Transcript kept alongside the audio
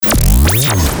For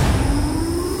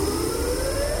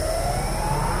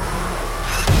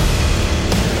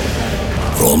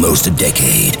almost a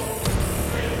decade,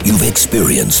 you've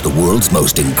experienced the world's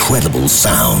most incredible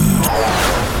sound.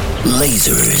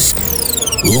 Lasers,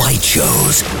 light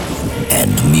shows,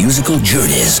 and musical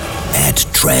journeys at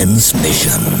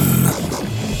Transmission.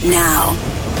 Now,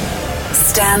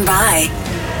 stand by.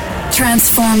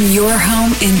 Transform your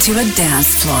home into a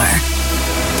dance floor.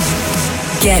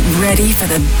 Get ready for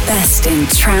the best in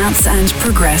trance and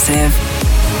progressive.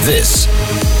 This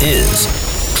is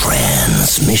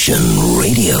Transmission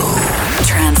Radio.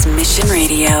 Transmission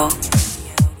Radio.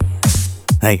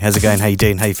 Hey, how's it going? How you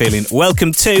doing? How you feeling?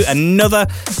 Welcome to another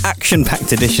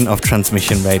action-packed edition of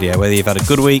Transmission Radio. Whether you've had a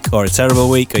good week or a terrible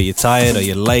week, or you're tired, or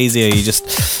you're lazy, or you're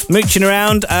just mooching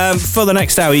around, for the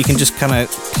next hour you can just kind of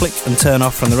click and turn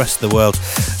off from the rest of the world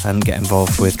and get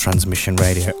involved with Transmission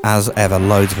Radio. As ever,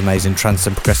 loads of amazing trance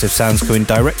and progressive sounds coming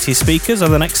direct to your speakers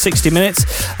over the next 60 minutes,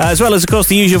 as well as, of course,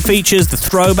 the usual features, the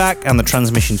throwback and the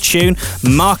Transmission tune.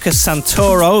 Marcus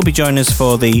Santoro will be joining us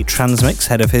for the Transmix,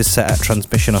 head of his set at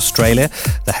Transmission Australia,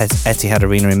 the Etihad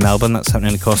Arena in Melbourne. That's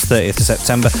happening, of course, 30th of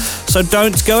September. So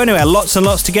don't go anywhere. Lots and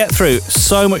lots to get through.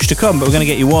 So much to come, but we're going to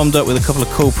get you warmed up with a couple of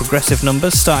cool progressive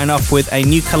numbers, starting off with a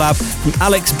new collab from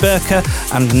Alex Burka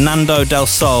and Nando Del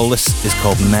Sol. This is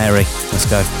called Mary. Let's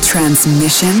go.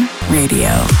 Transmission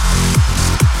Radio.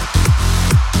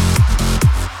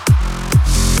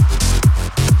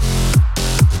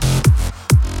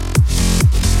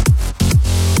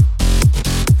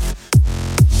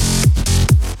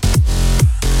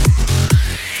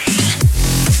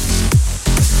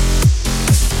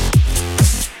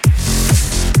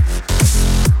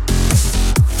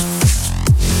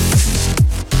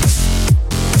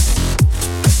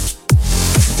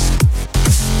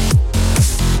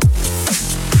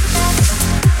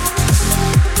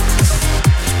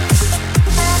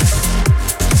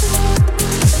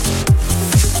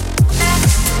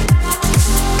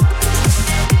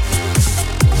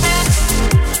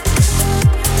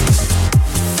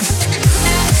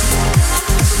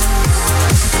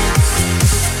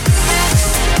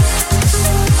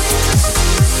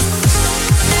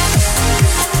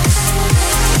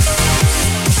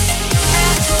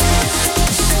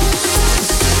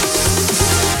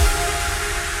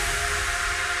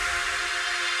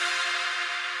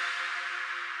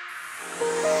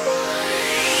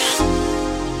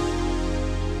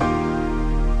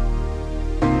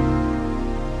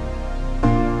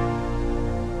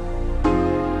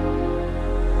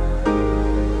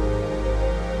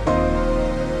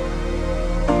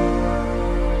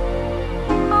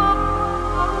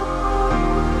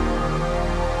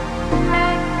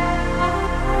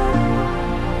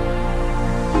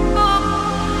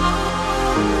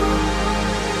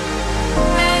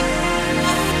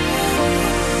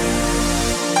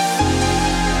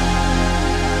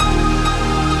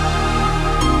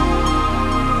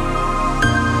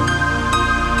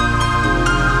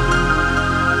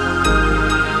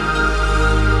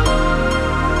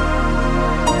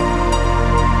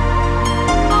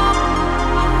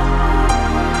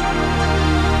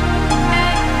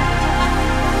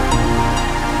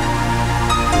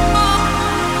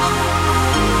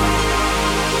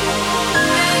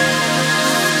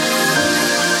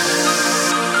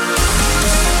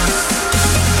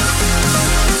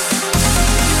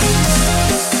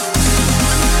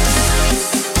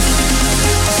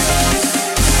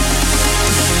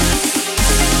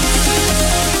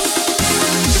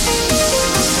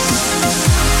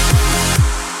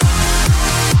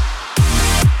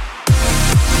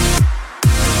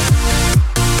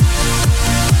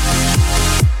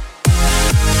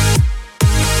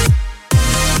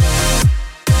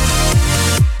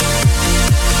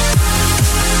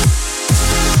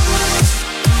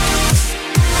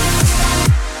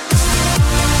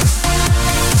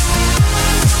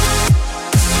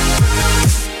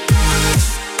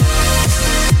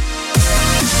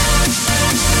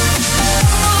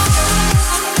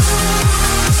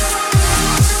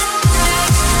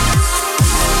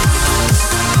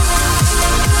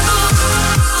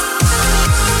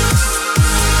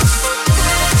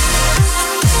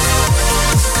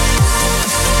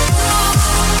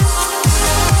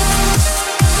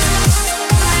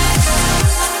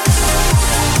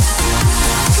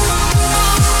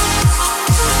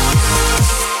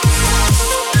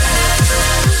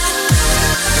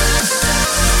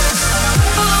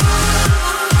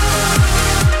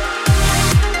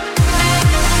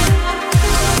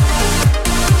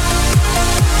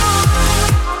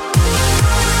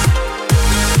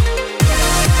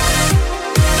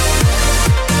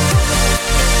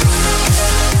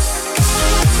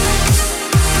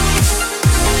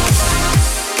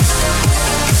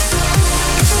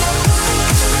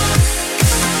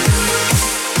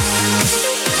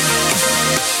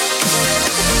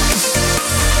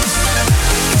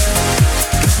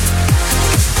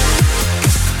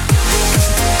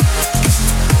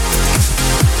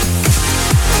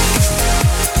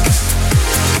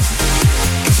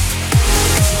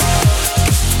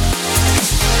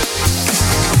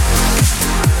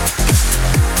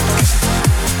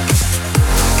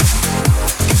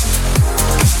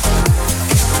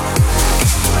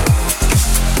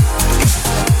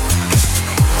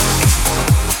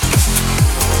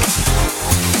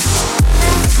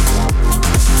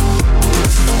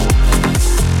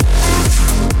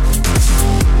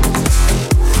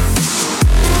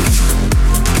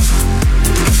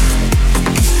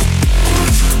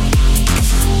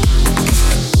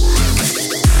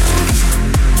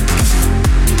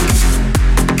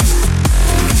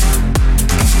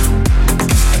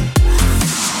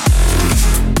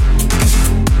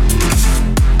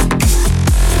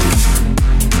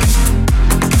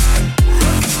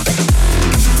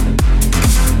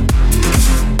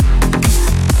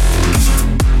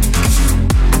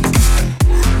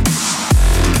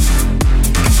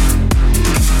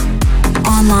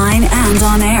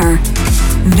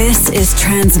 This is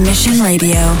Transmission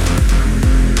Radio.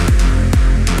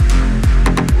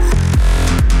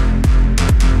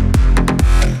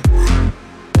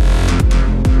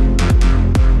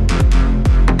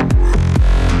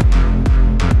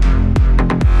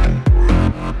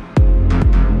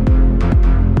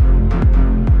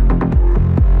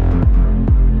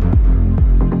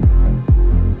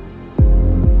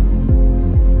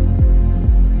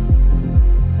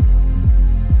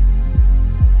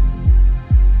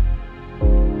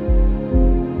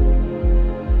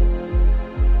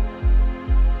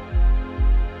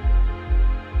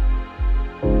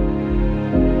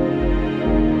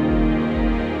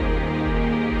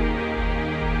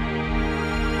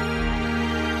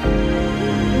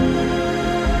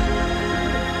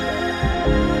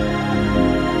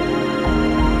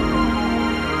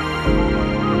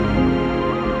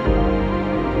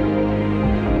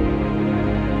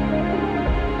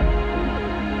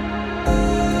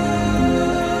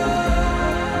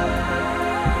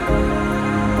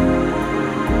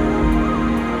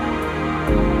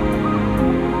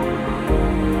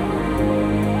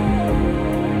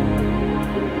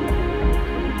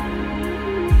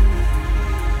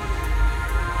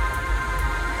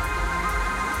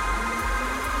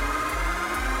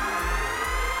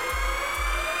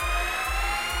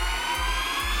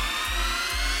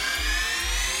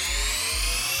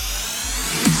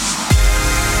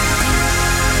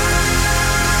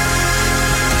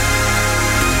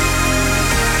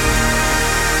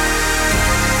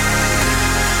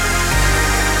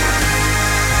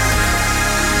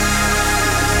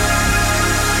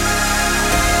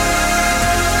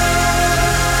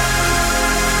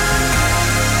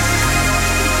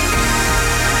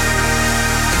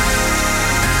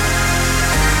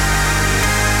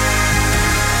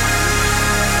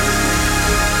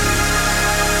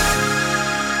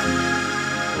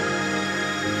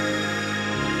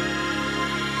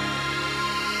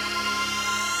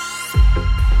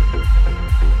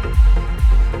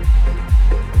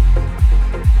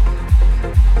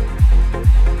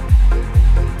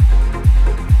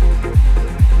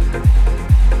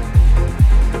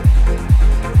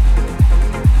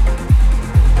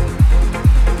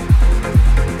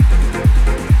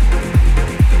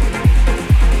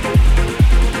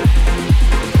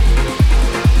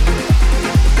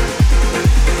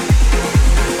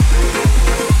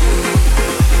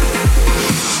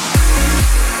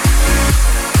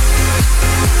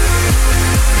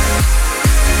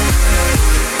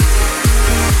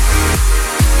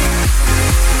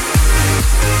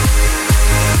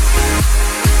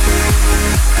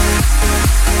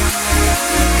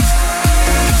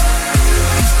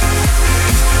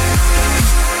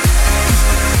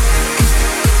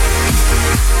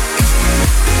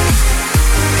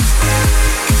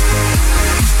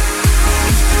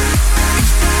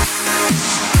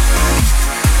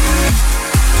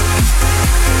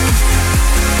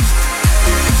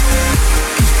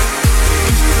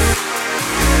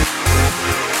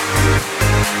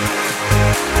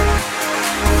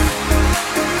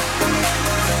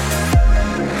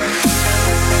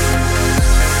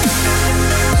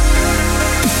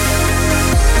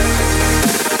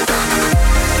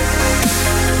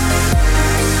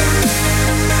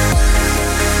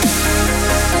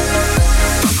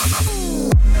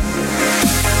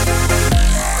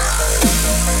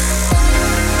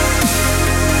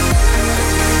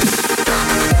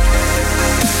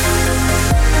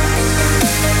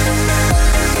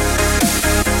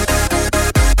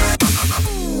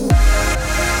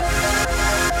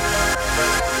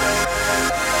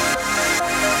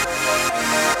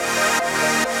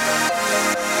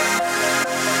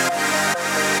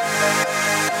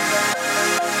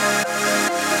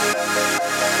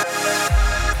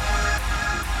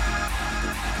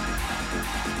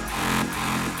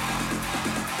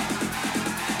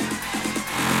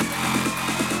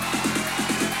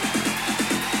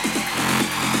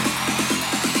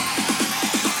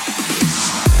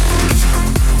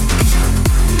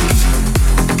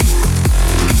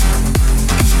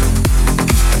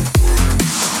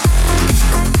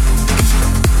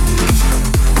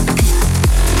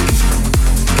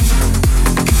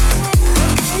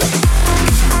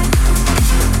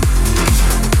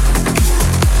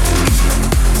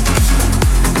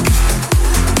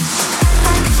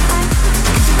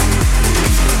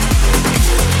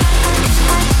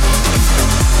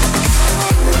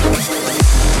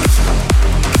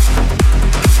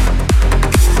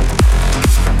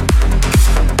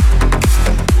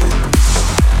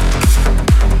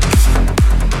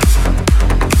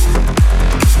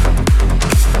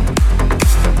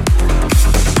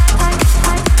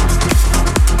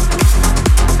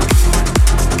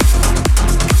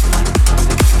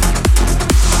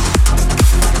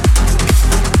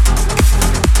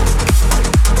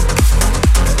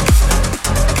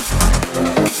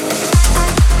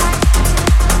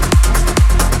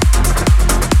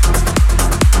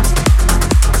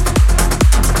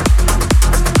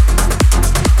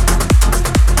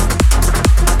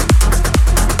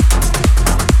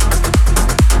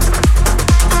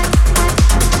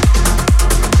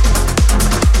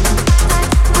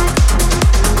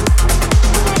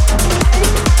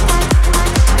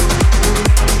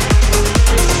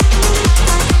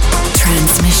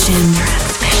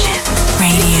 Transmission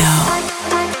Radio.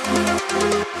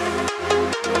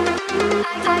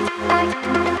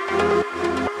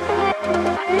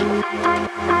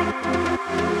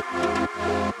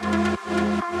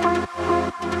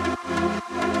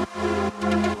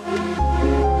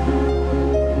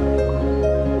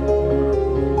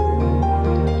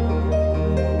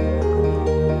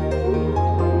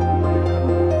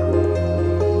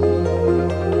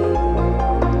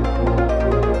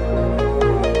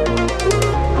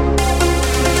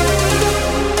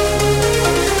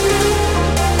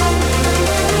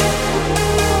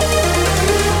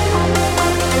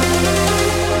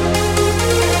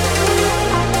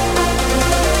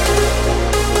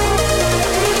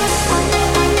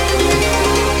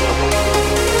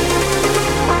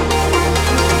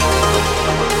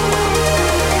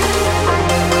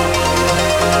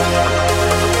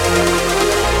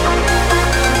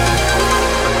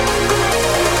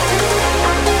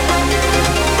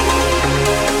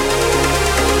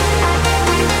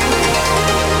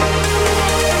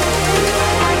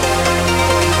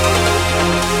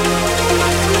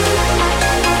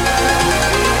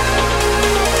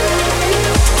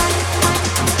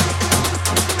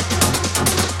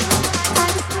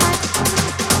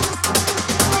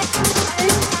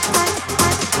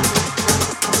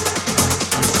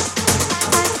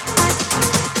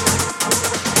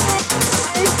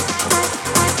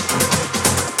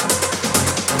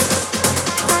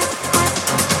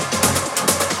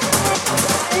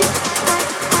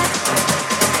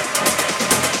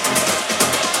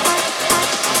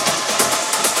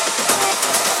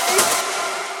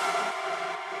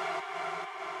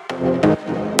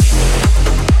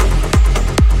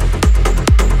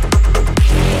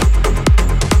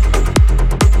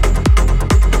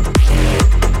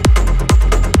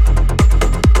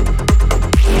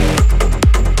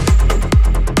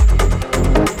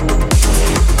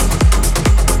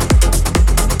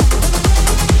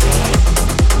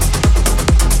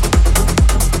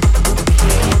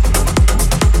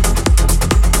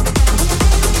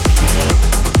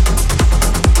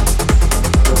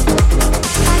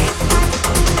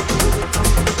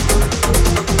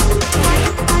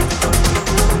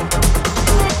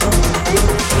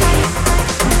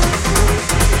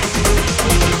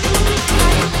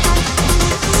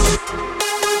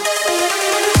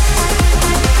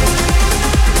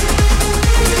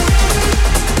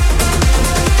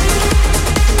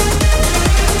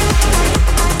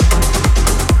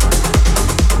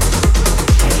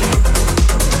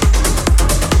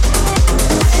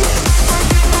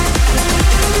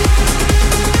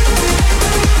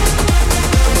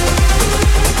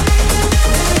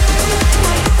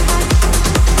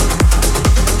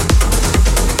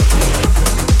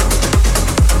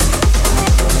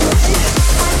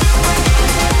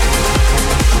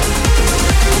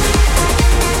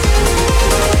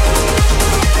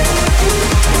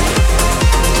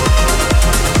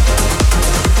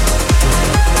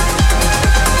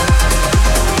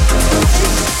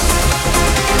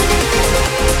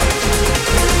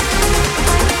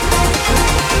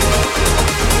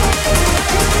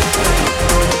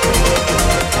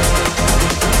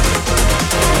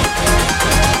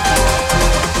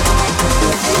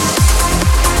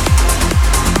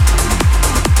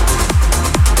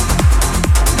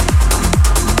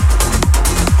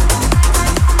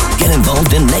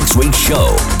 In next week's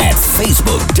show at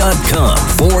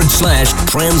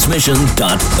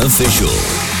facebook.com/transmission.official.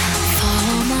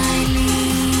 Follow my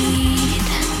lead.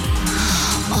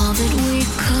 All that we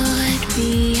could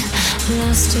be,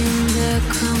 lost in the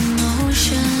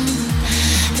commotion.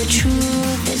 The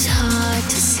truth is hard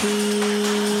to see.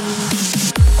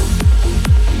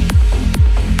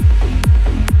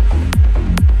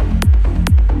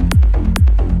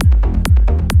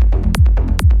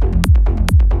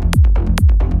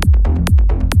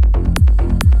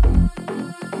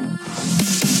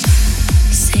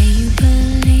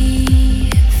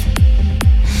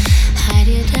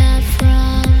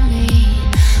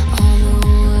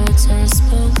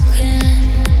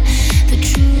 The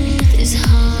truth is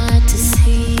hard to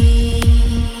see.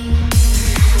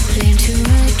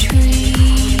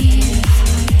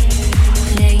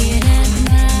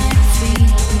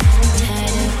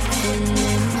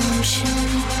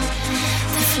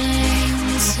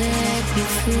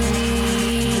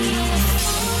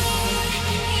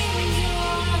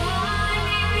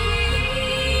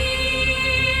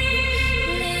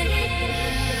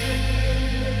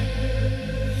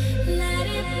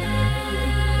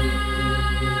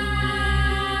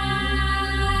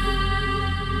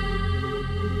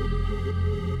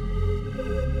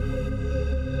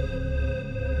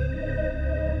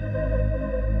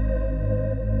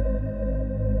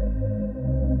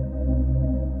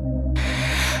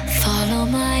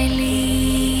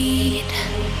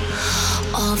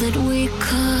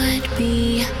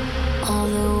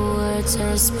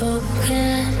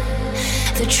 spoken.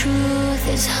 The truth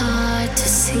is hard to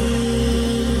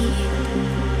see.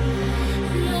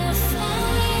 The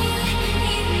fire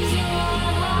in your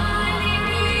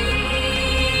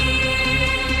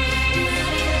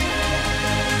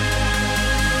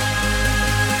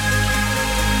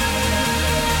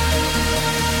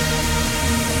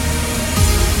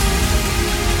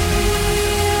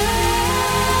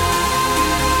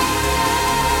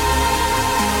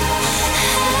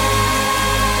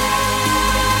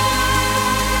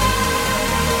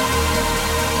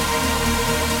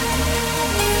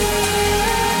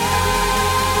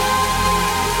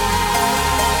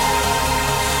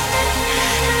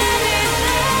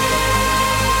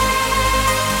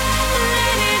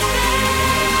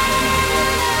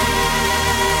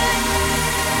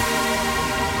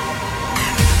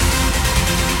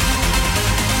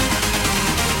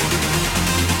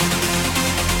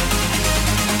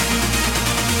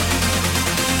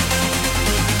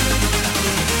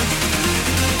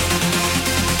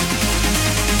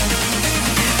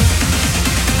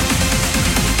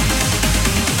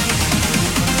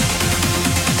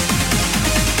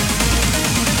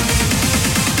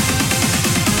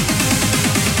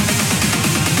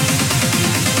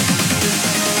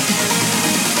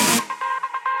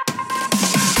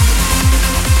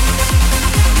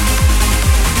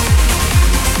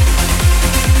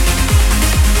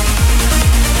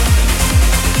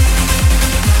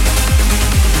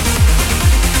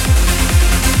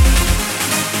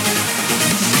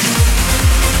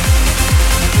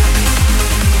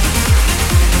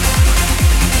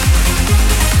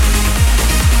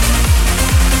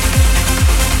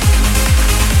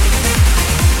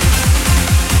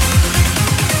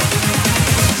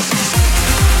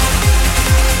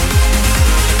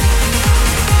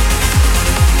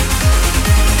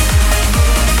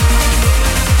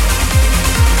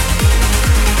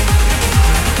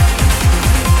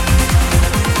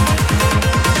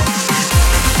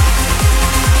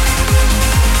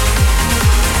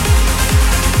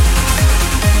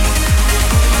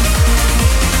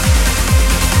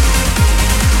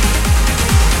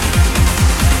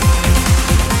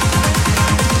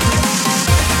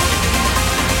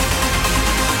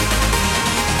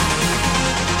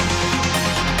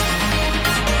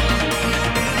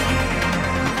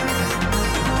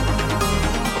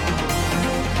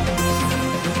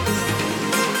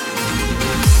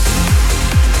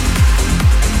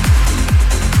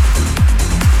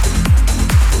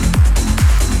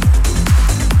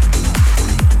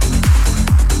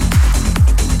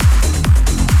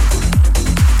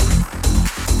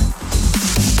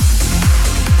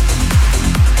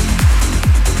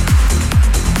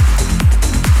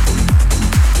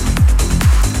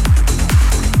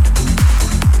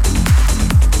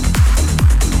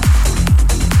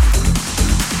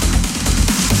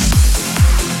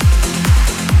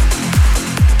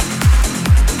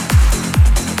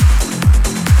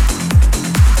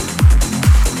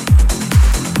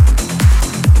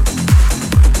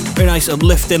nice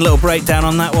uplifting little breakdown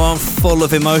on that one, full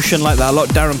of emotion like that. A lot.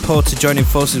 Darren Porter joining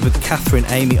forces with Catherine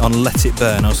Amy on Let It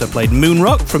Burn. Also played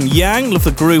Moonrock from Yang, love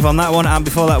the groove on that one. And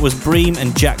before that was Bream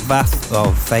and Jack Vath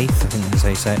of Faith, I think that's how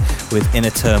you say it, with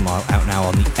Inner Turmoil, out now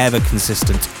on the ever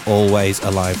consistent Always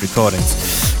Alive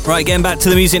recordings. Right, getting back to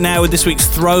the music now with this week's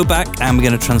throwback, and we're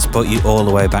going to transport you all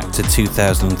the way back to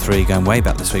 2003, going way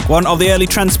back this week. One of the early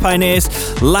trance pioneers,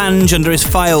 Lange under his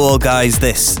firewall, guys.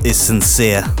 This is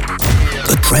Sincere.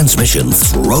 The Transmission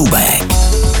Throwback.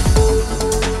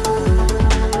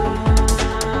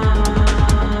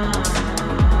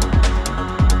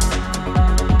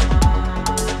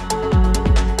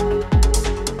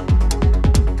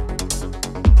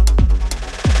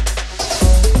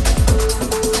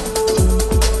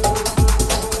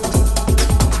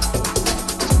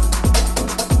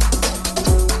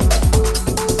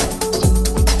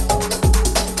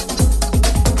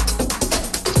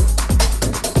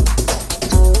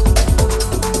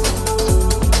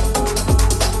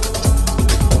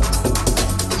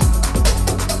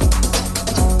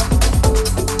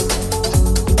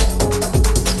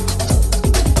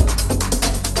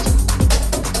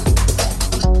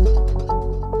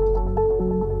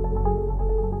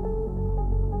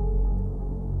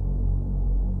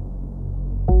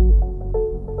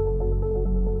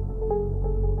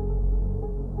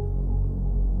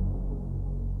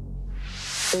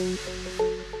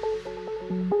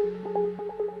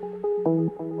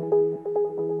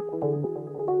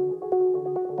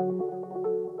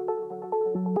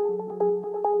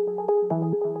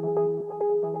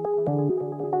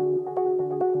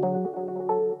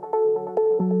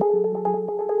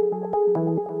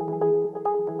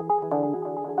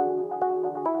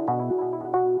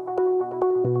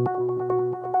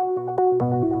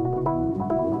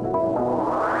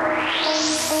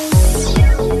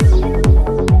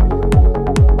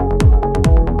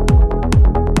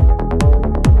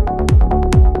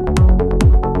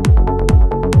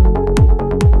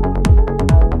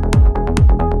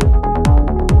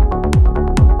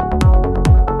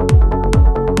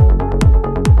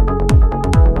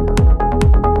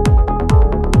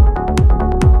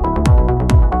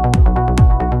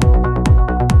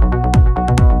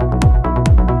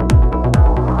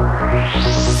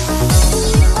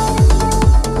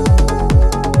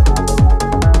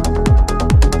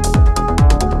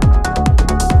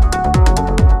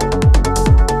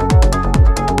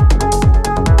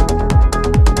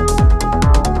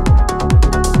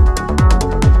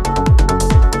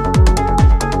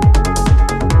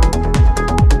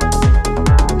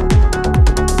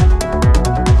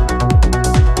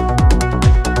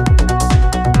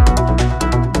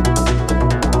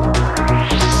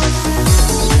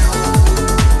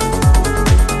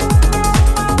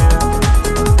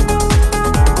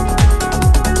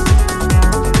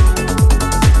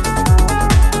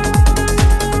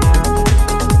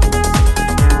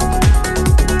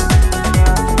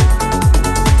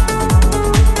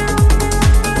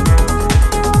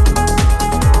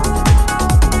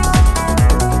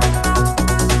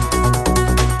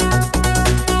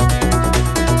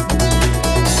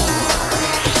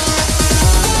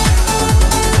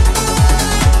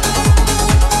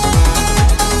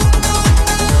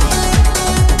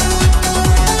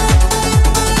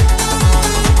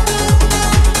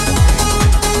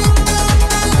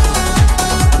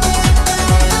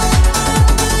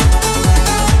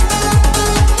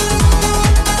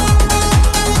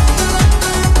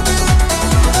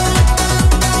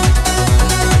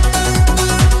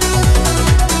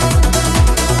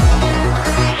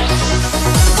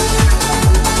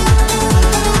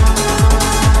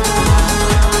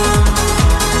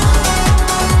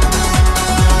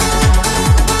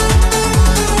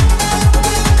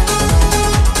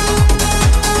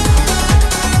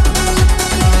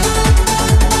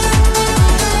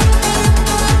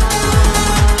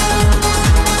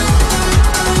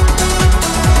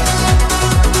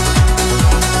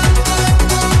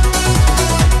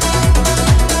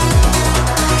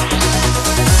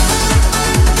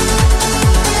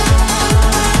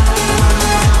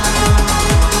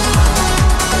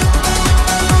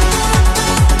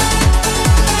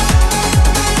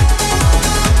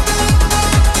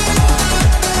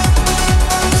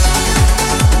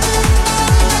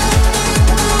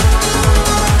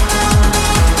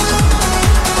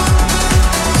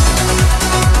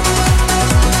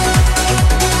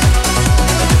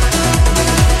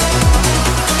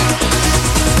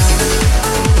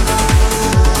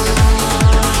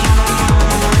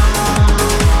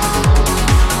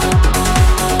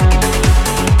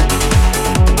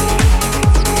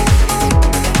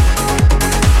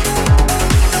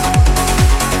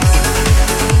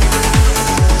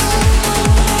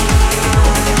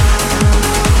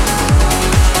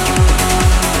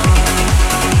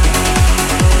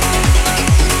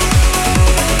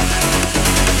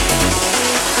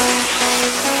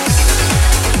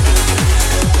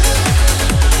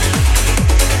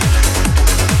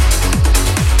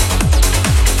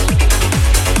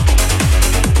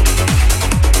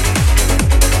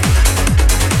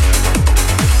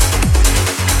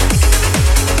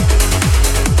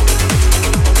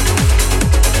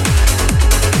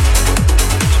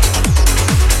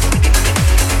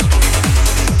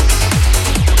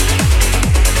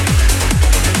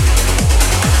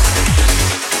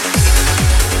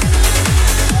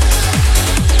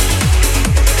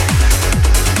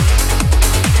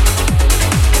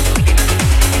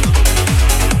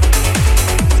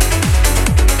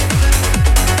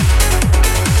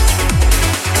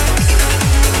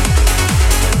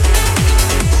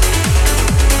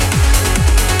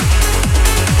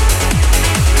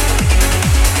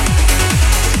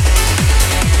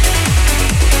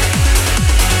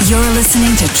 You're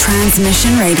listening to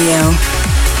Transmission Radio.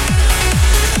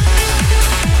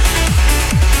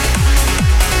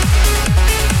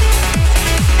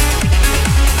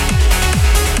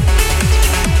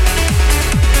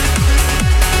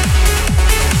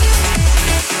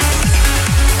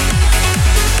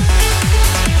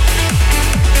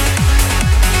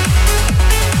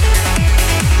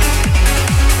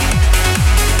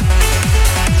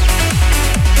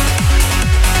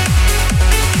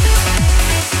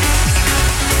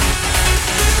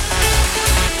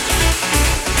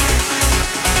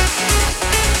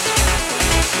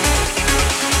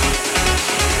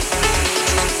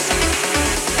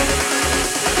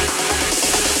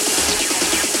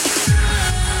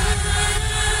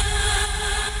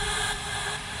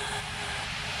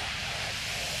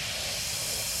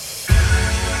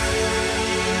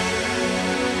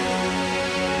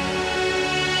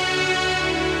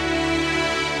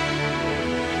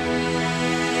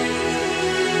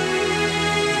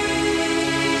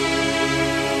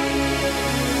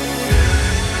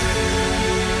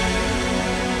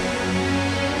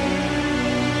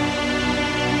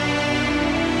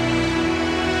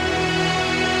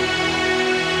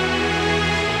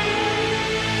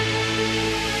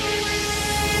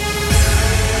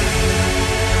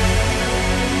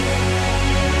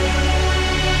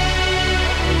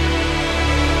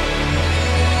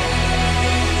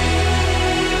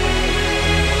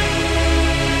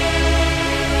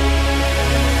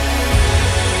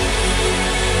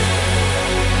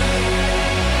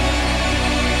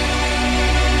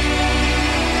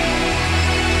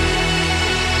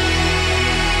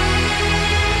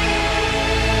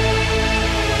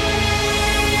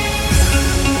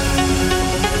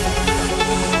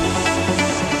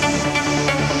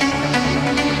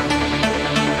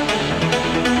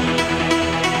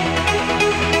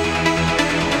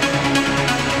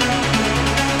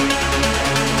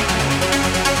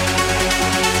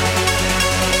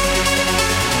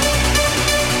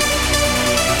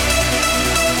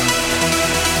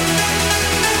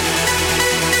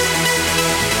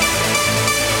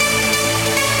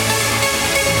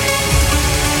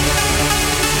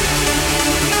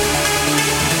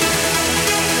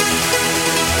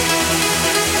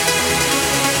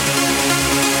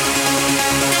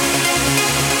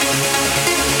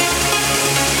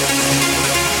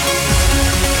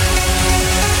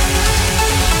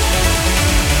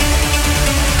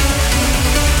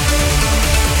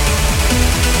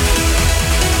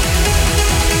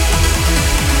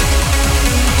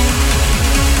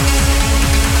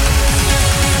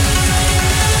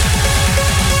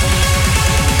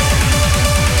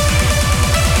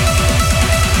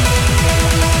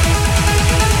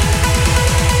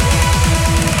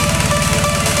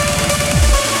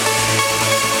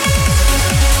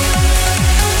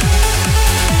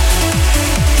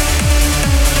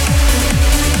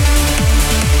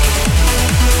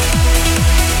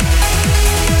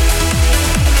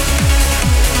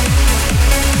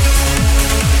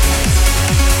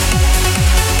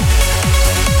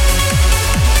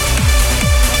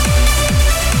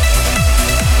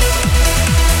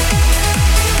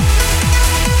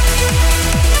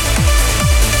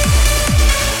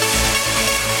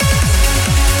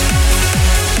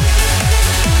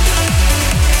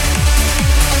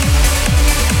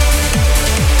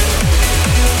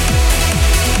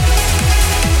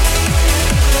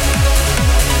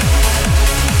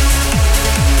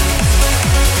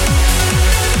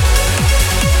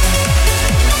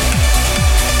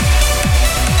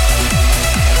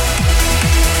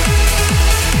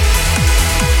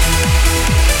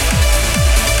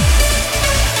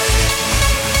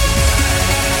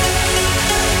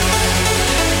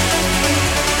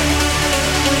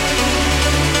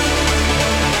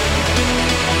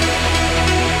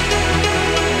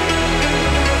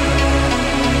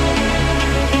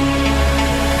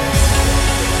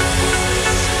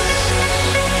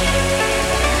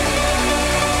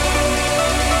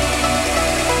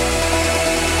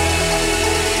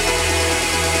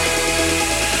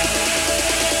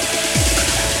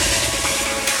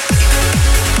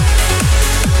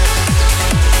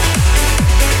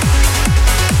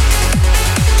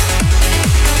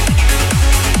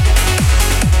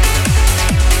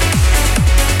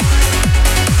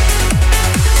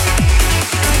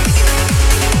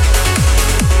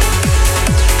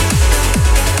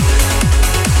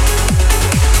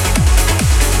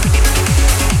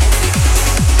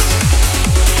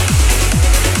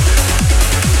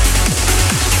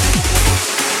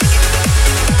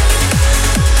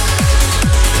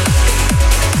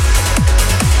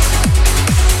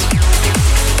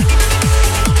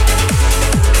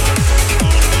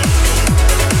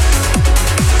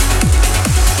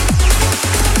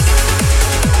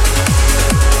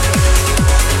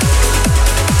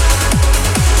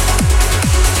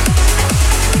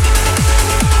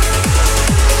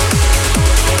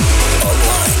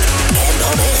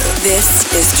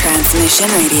 This is Transmission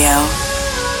Radio.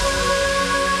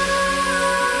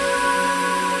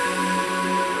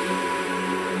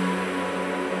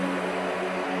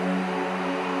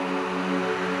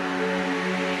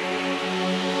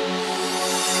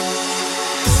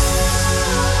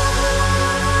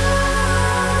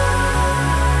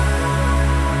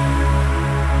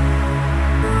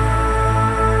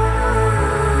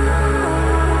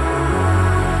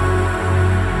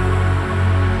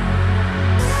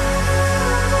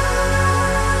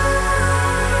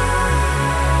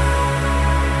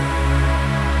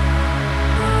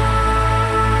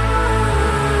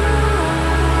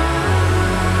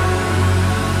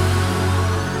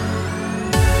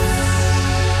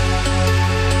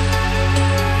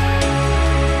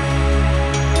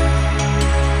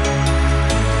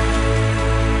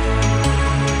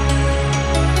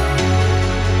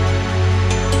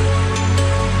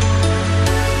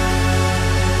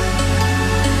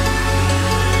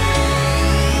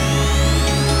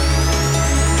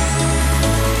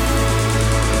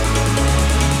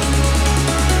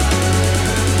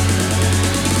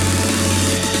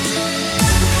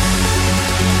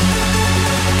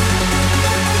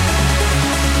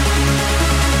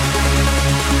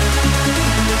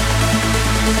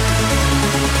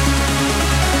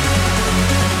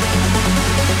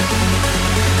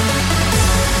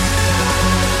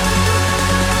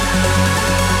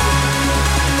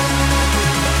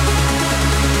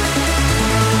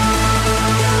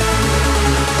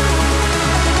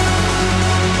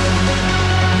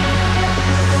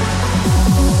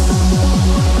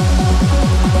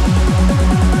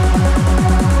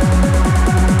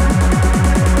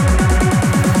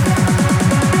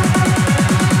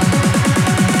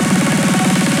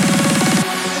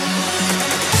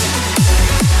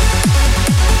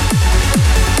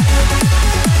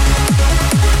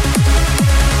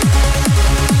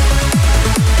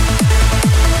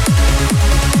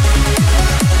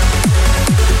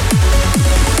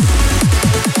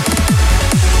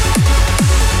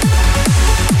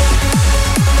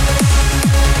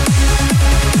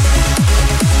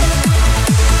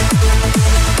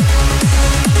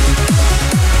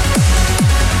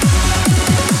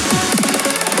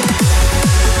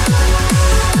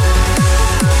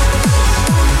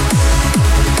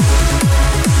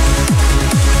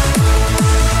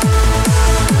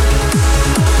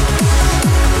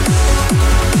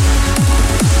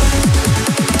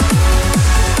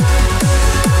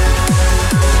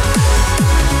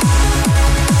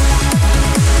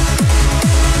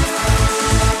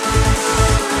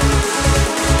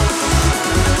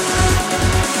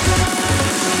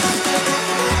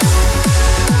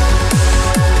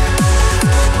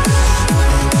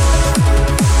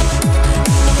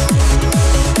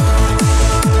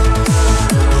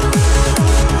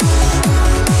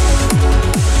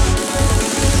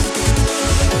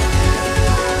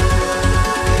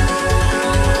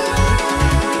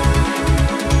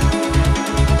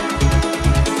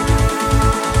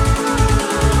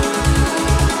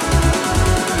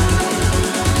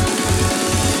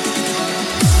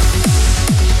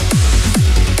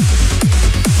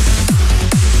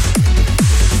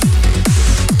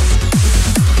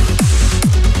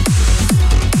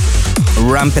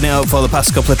 Ramping it up for the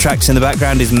past couple of tracks in the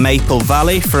background is Maple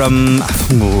Valley from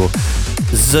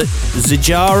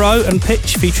Zijaro and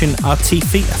Pitch featuring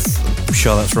Artifi. I'm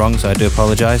sure that's wrong, so I do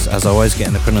apologise, as always,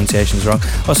 getting the pronunciations wrong.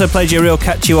 Also played you a real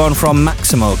catchy one from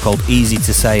Maximo called Easy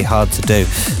to Say, Hard to Do.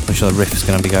 I'm sure the riff is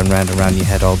going to be going round and round your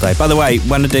head all day. By the way,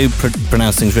 when I do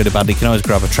pronounce things really badly, you can always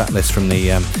grab a track list from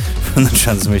the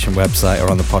Transmission website or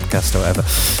on the podcast or whatever.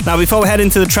 Now, before we head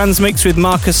into the Transmix with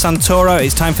Marcus Santoro,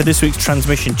 it's time for this week's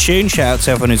Transmission tune. Shout out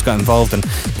to everyone who's got involved and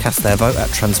cast their vote at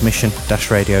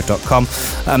transmission-radio.com.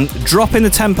 Dropping the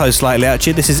tempo slightly,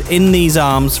 actually, this is In These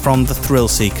Arms from the Thrill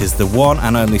Seekers, the one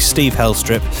and only Steve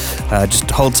Hellstrip. Just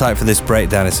hold tight for this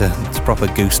breakdown. It's a proper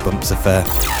goosebumps affair.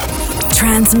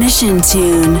 Transmission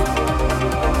tune.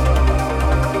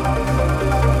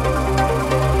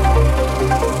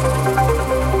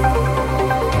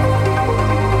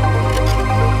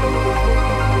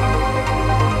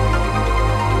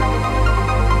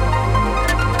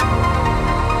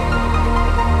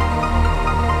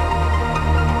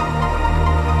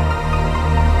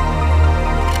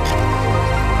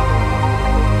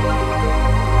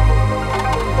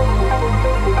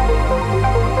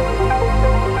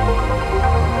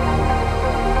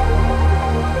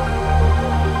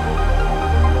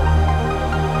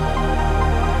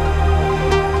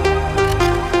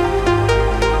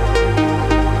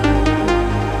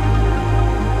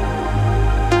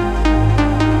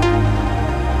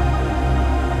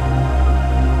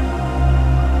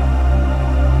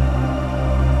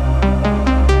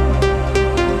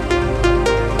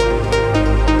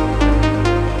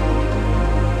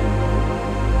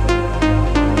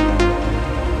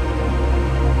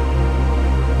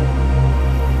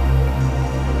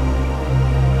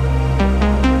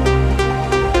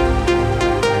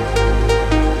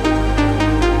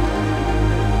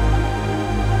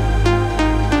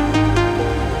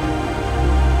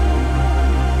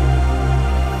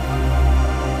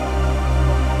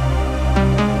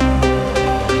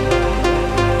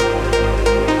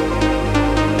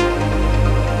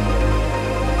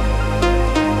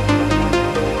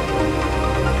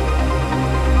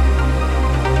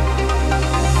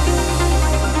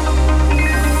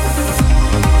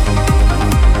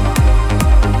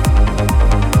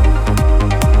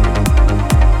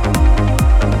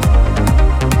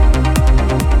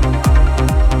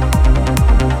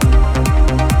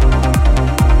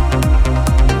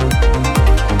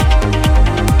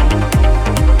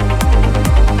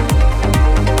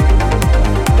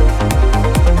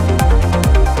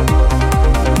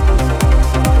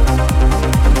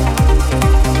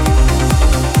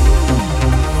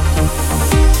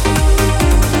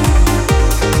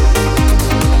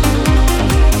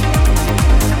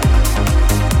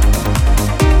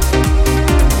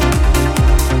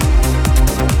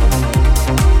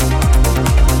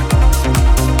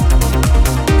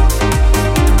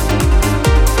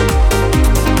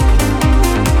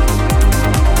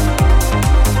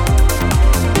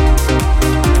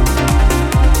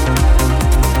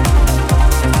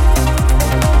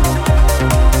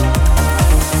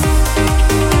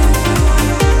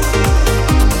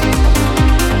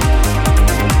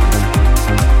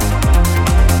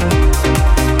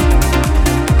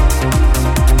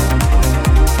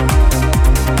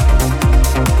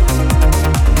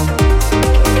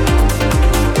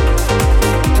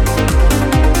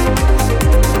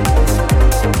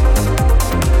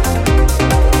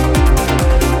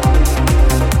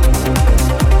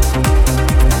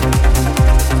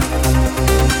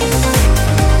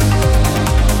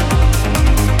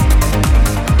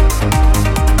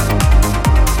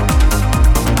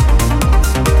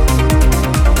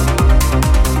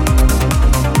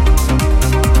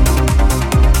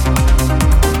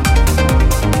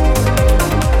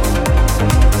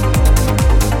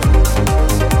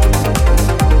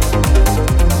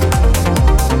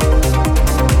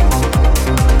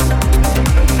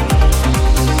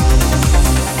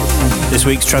 this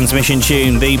week's transmission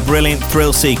tune, the brilliant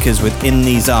Thrill Seekers with In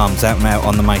These Arms, out now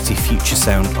on the mighty Future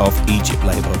Sound of Egypt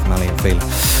label of Mali and Fila.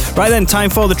 Right then, time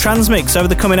for the Transmix. Over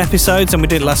the coming episodes, and we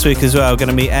did it last week as well, we're going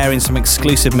to be airing some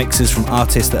exclusive mixes from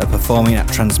artists that are performing at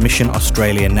Transmission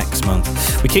Australia next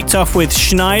month. We kicked off with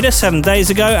Schneider 7 days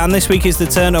ago, and this week is the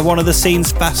turn of one of the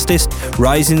scene's fastest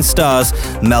rising stars,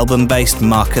 Melbourne-based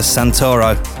Marcus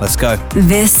Santoro. Let's go.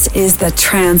 This is the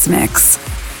Transmix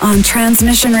on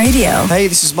Transmission Radio. Hey,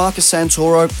 this is Marcus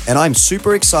Santoro, and I'm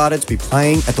super excited to be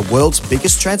playing at the world's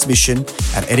biggest transmission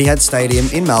at Etihad Stadium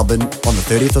in Melbourne on the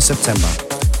 30th of September.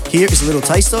 Here is a little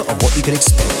taster of what you can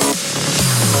expect.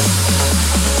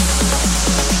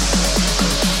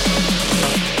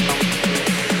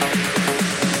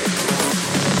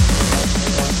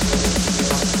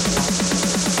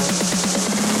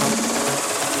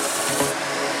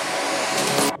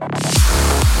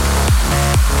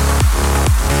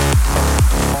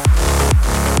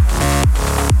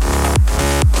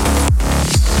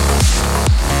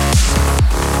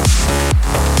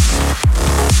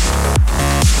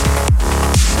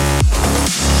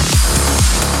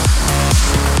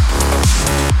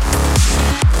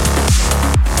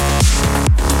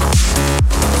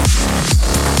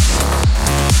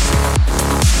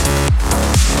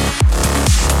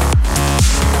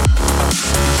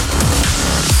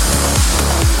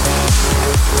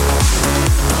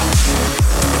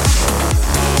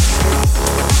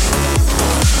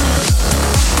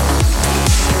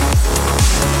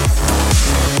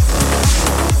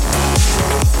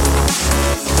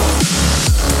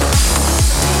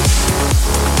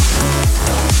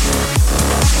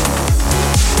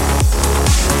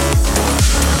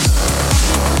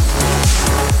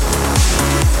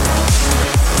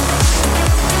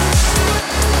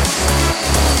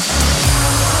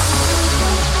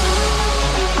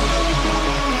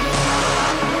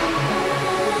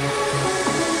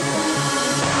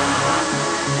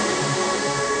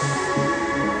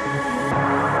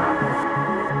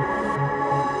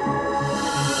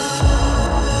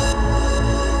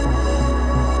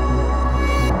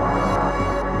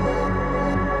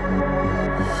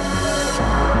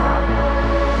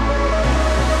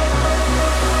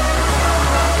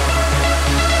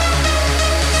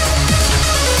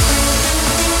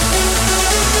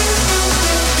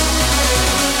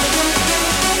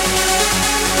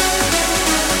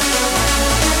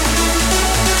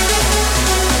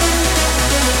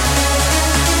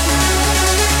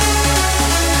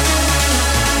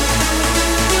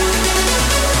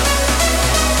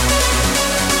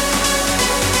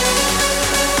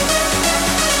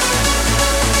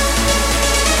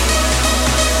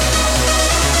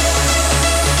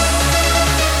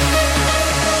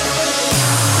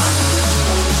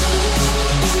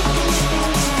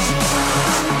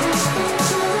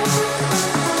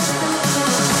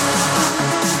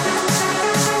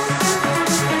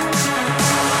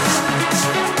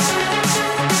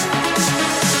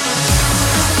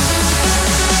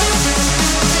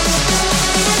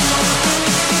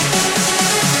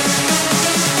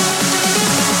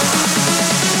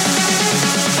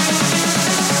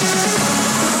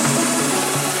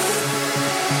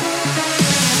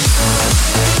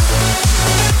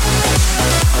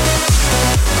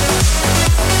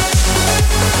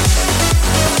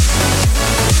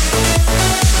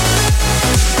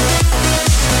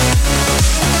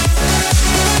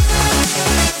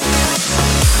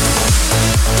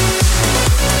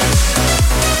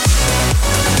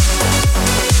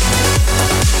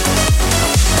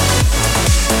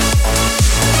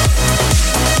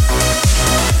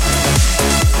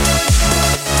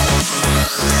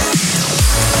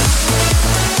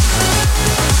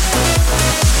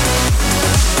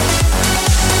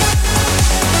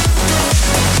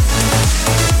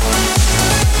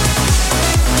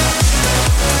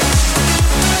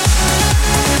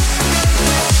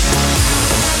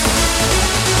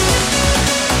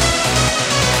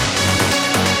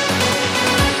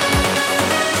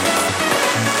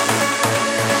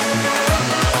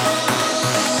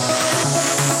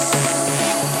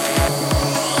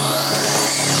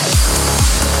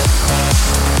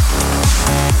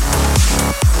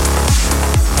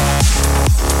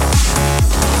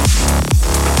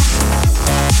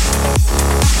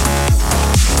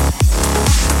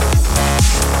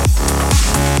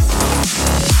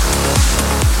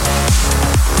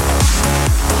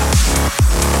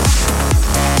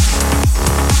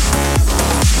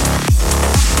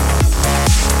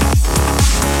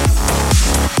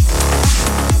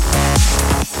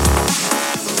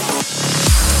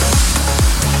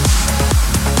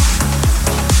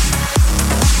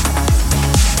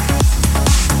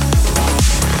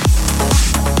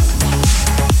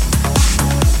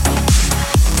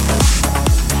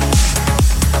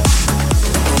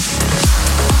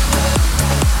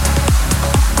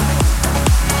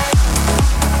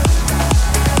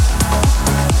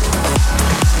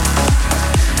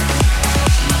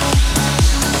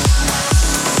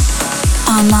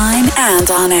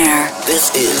 and on air.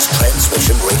 This is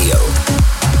Transmission Radio.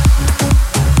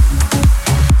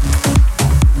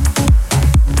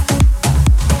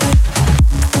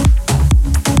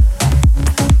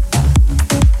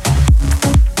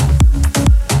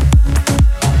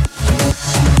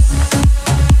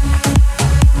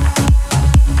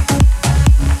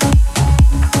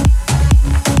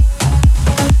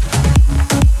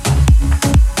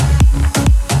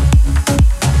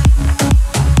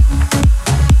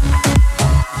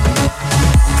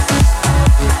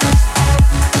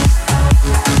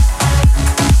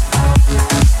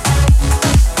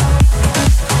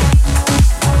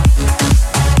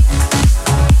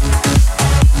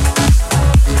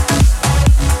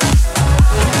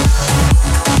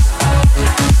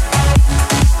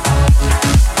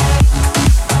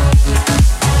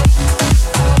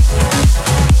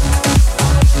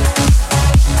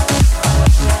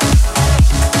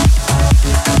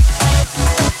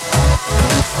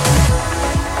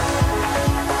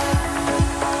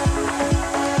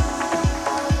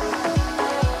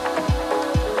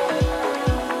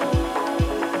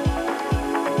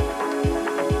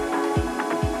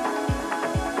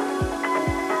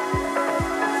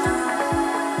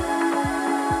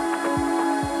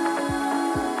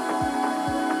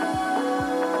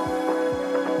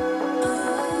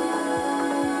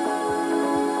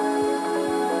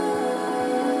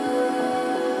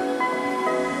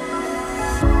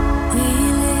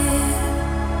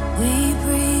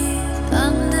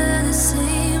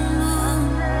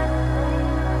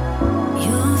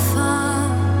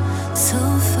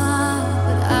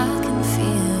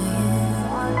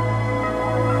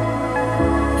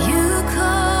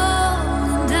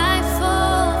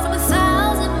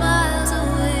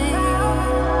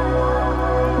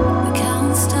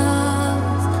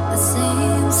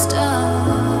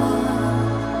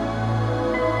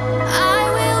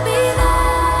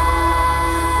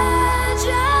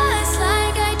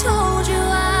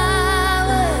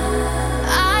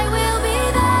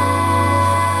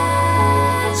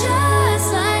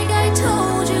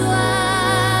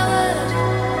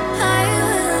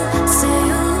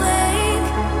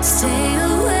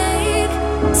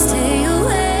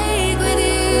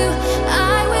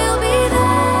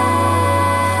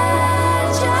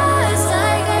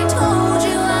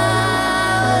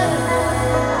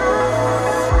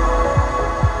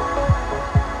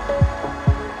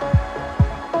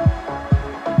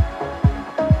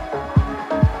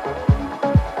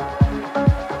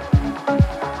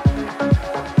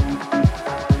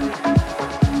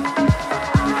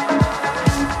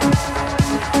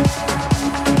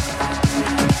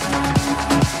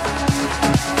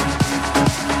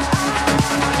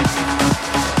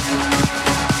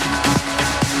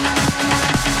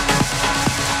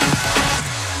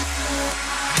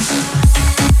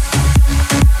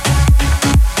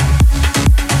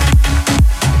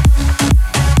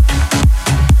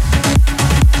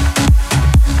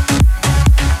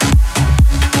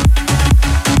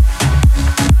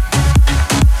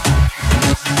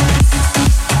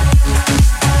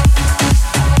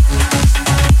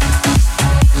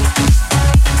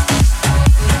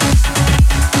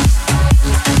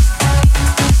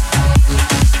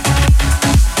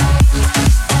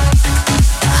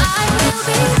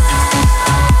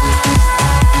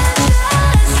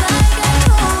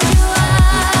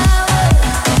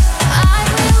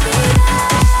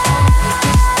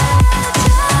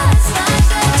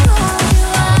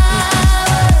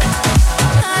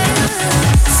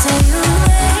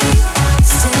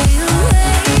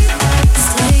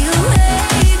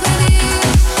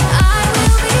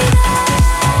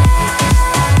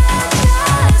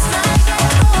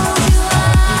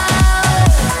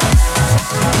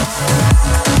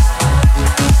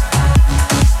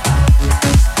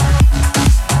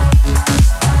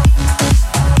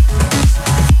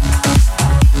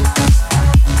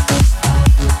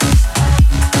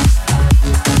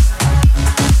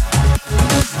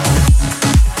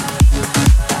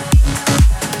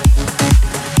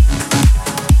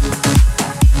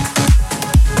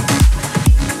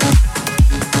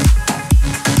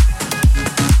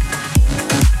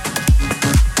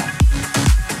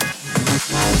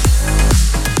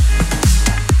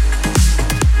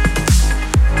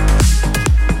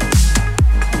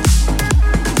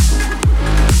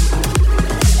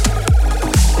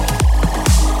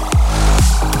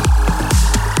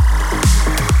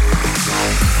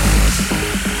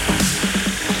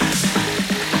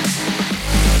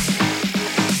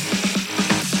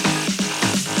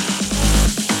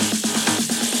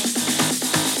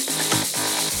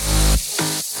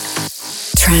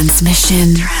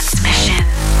 Transmission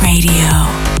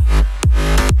Radio.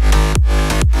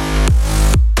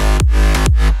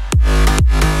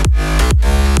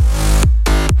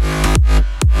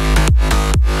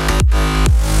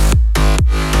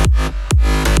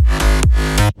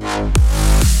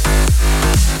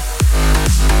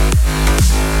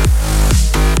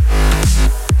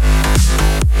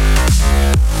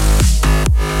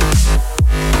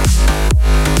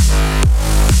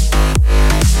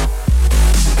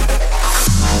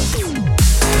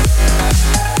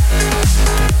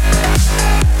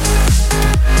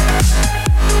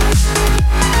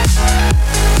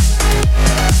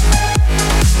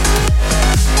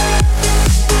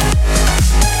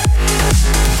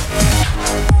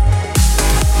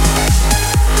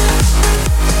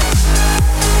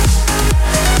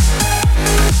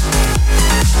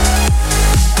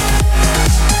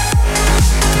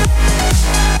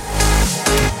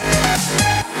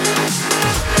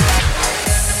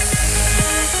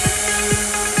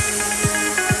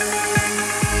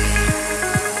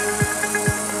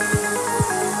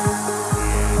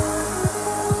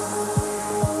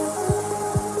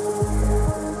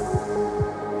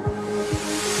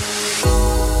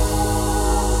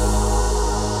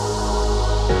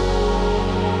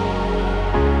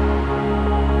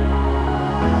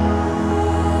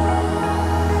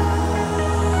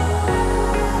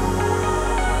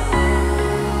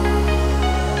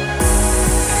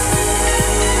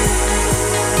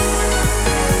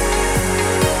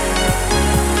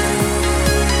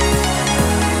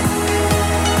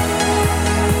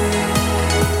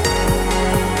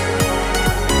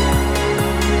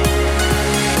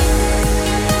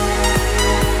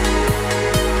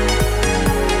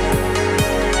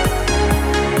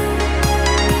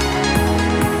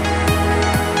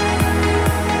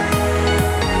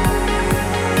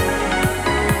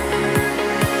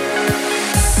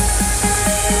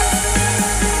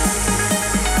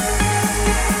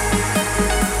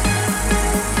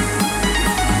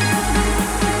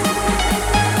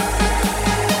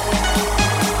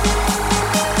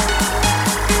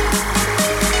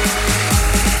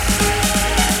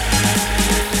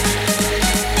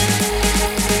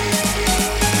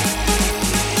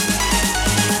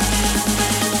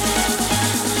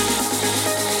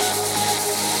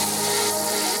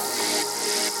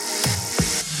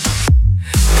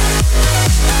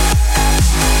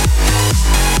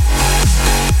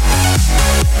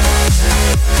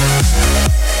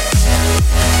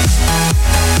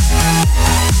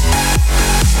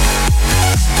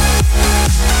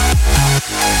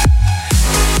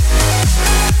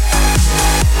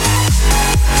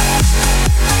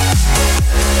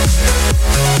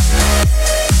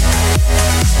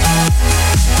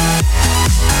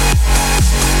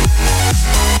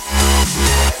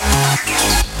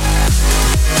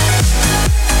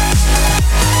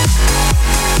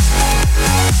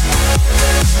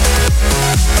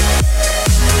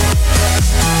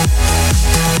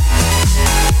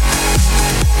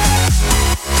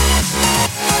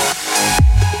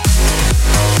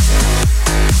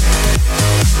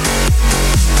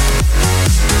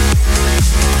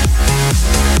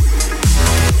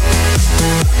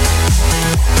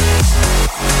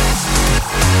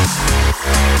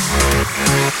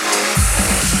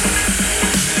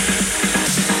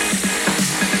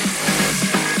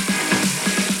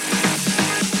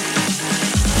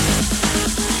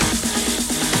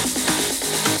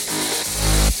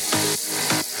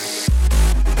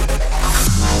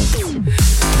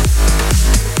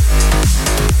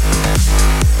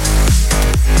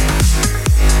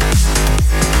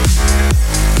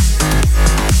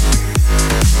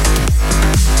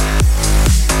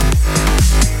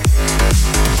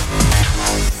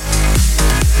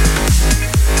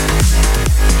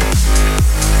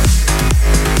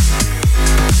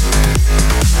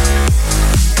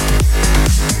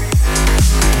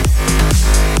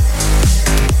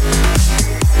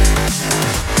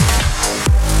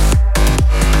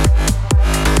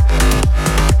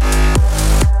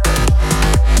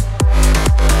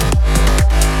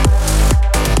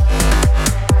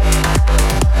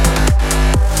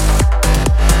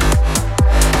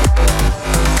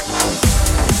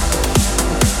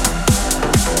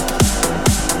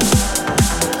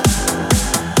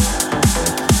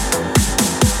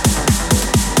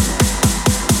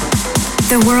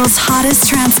 the world's hottest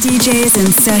trance DJs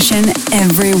in session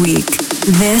every week.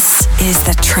 This is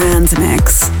the Trans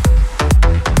Mix.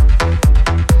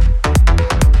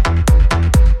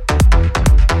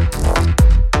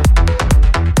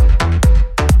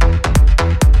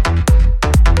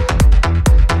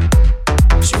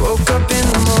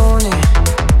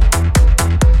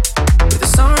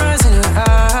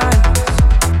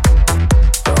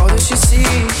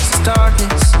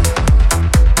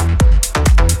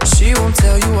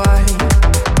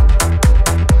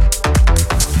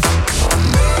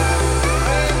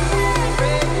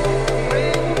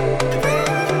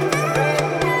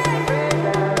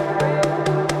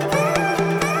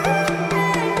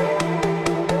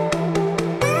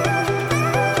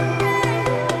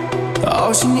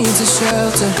 All she needs is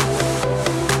shelter,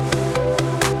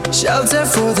 shelter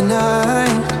for the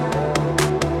night.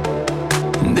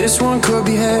 This one could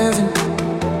be heaven,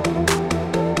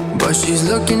 but she's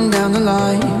looking down the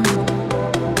line.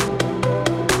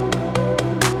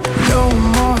 No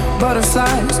more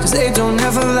butterflies, 'cause they don't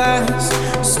ever last.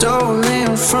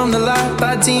 Stolen from the light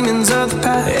by demons of the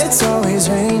past. It's always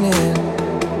raining,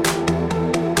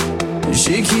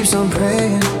 she keeps on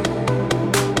praying.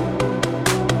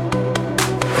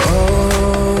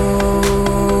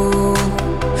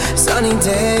 Sunny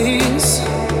days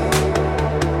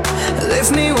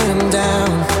lift me when I'm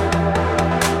down.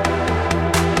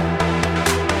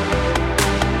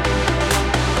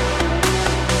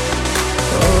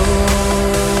 Oh,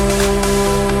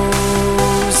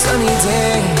 sunny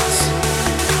days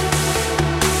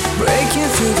breaking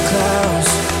through the clouds.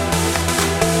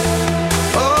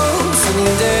 Oh,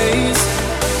 sunny days.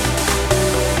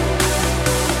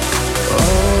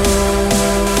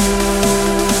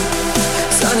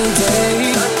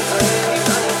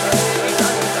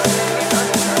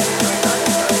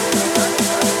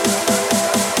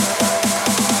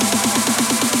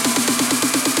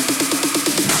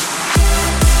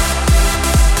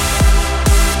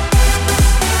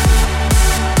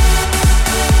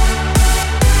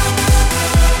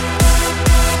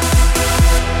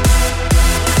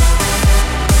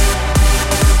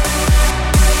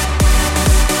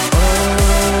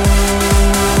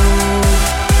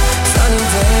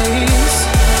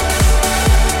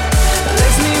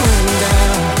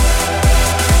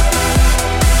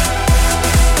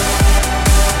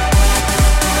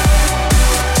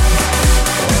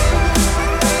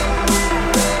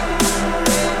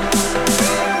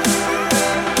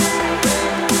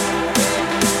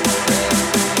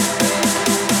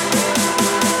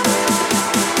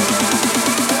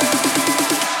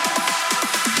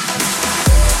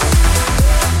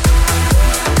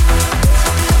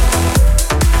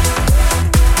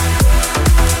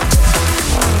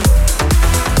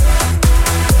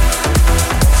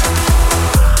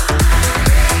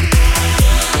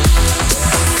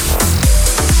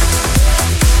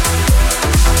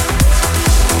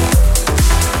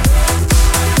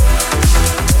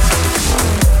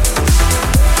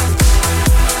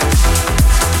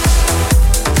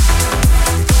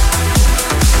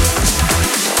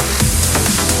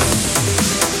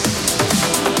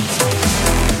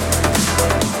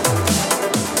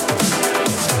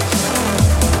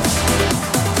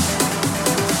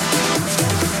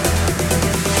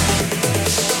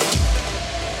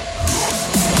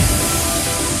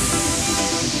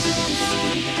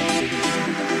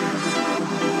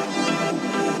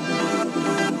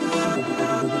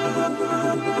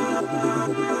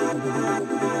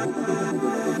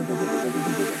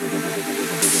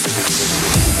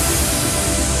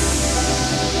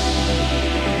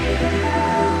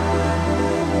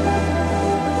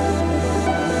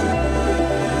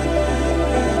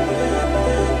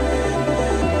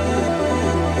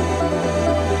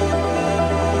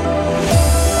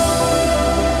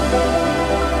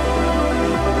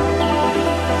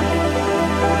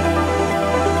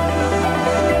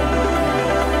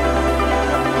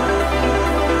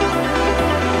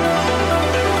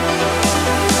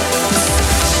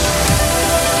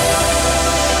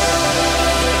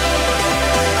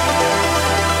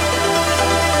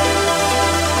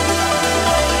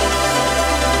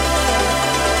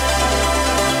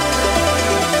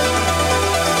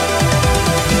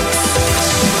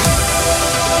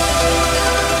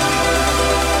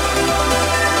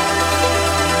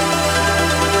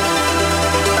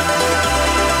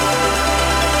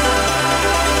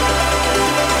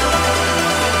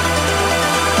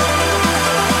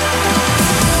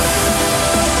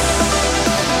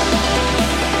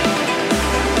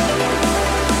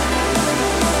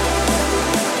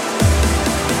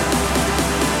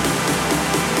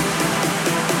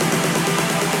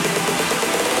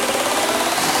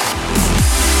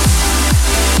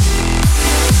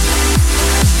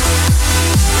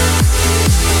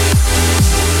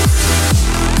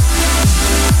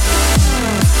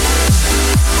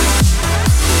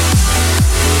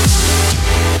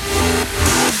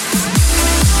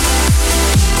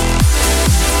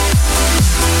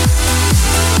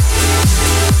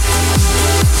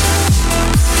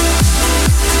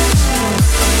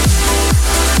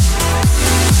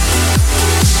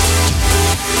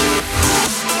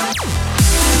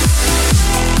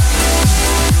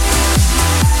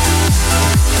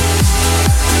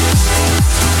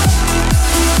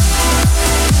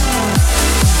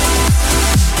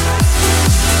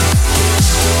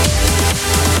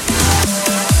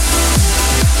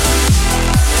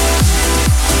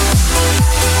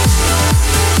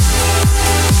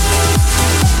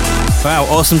 Wow,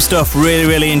 awesome stuff. Really,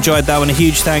 really enjoyed that one. A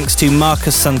huge thanks to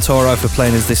Marcus Santoro for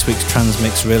playing us this week's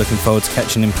Transmix. Really looking forward to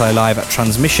catching him play live at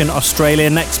Transmission Australia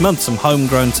next month. Some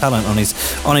homegrown talent on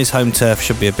his home turf.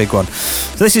 Should be a big one.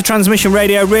 So this is Transmission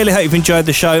Radio. Really hope you've enjoyed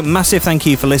the show. Massive thank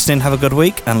you for listening. Have a good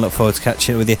week and look forward to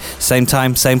catching up with you. Same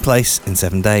time, same place in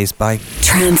 7 days. Bye.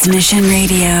 Transmission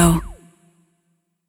Radio.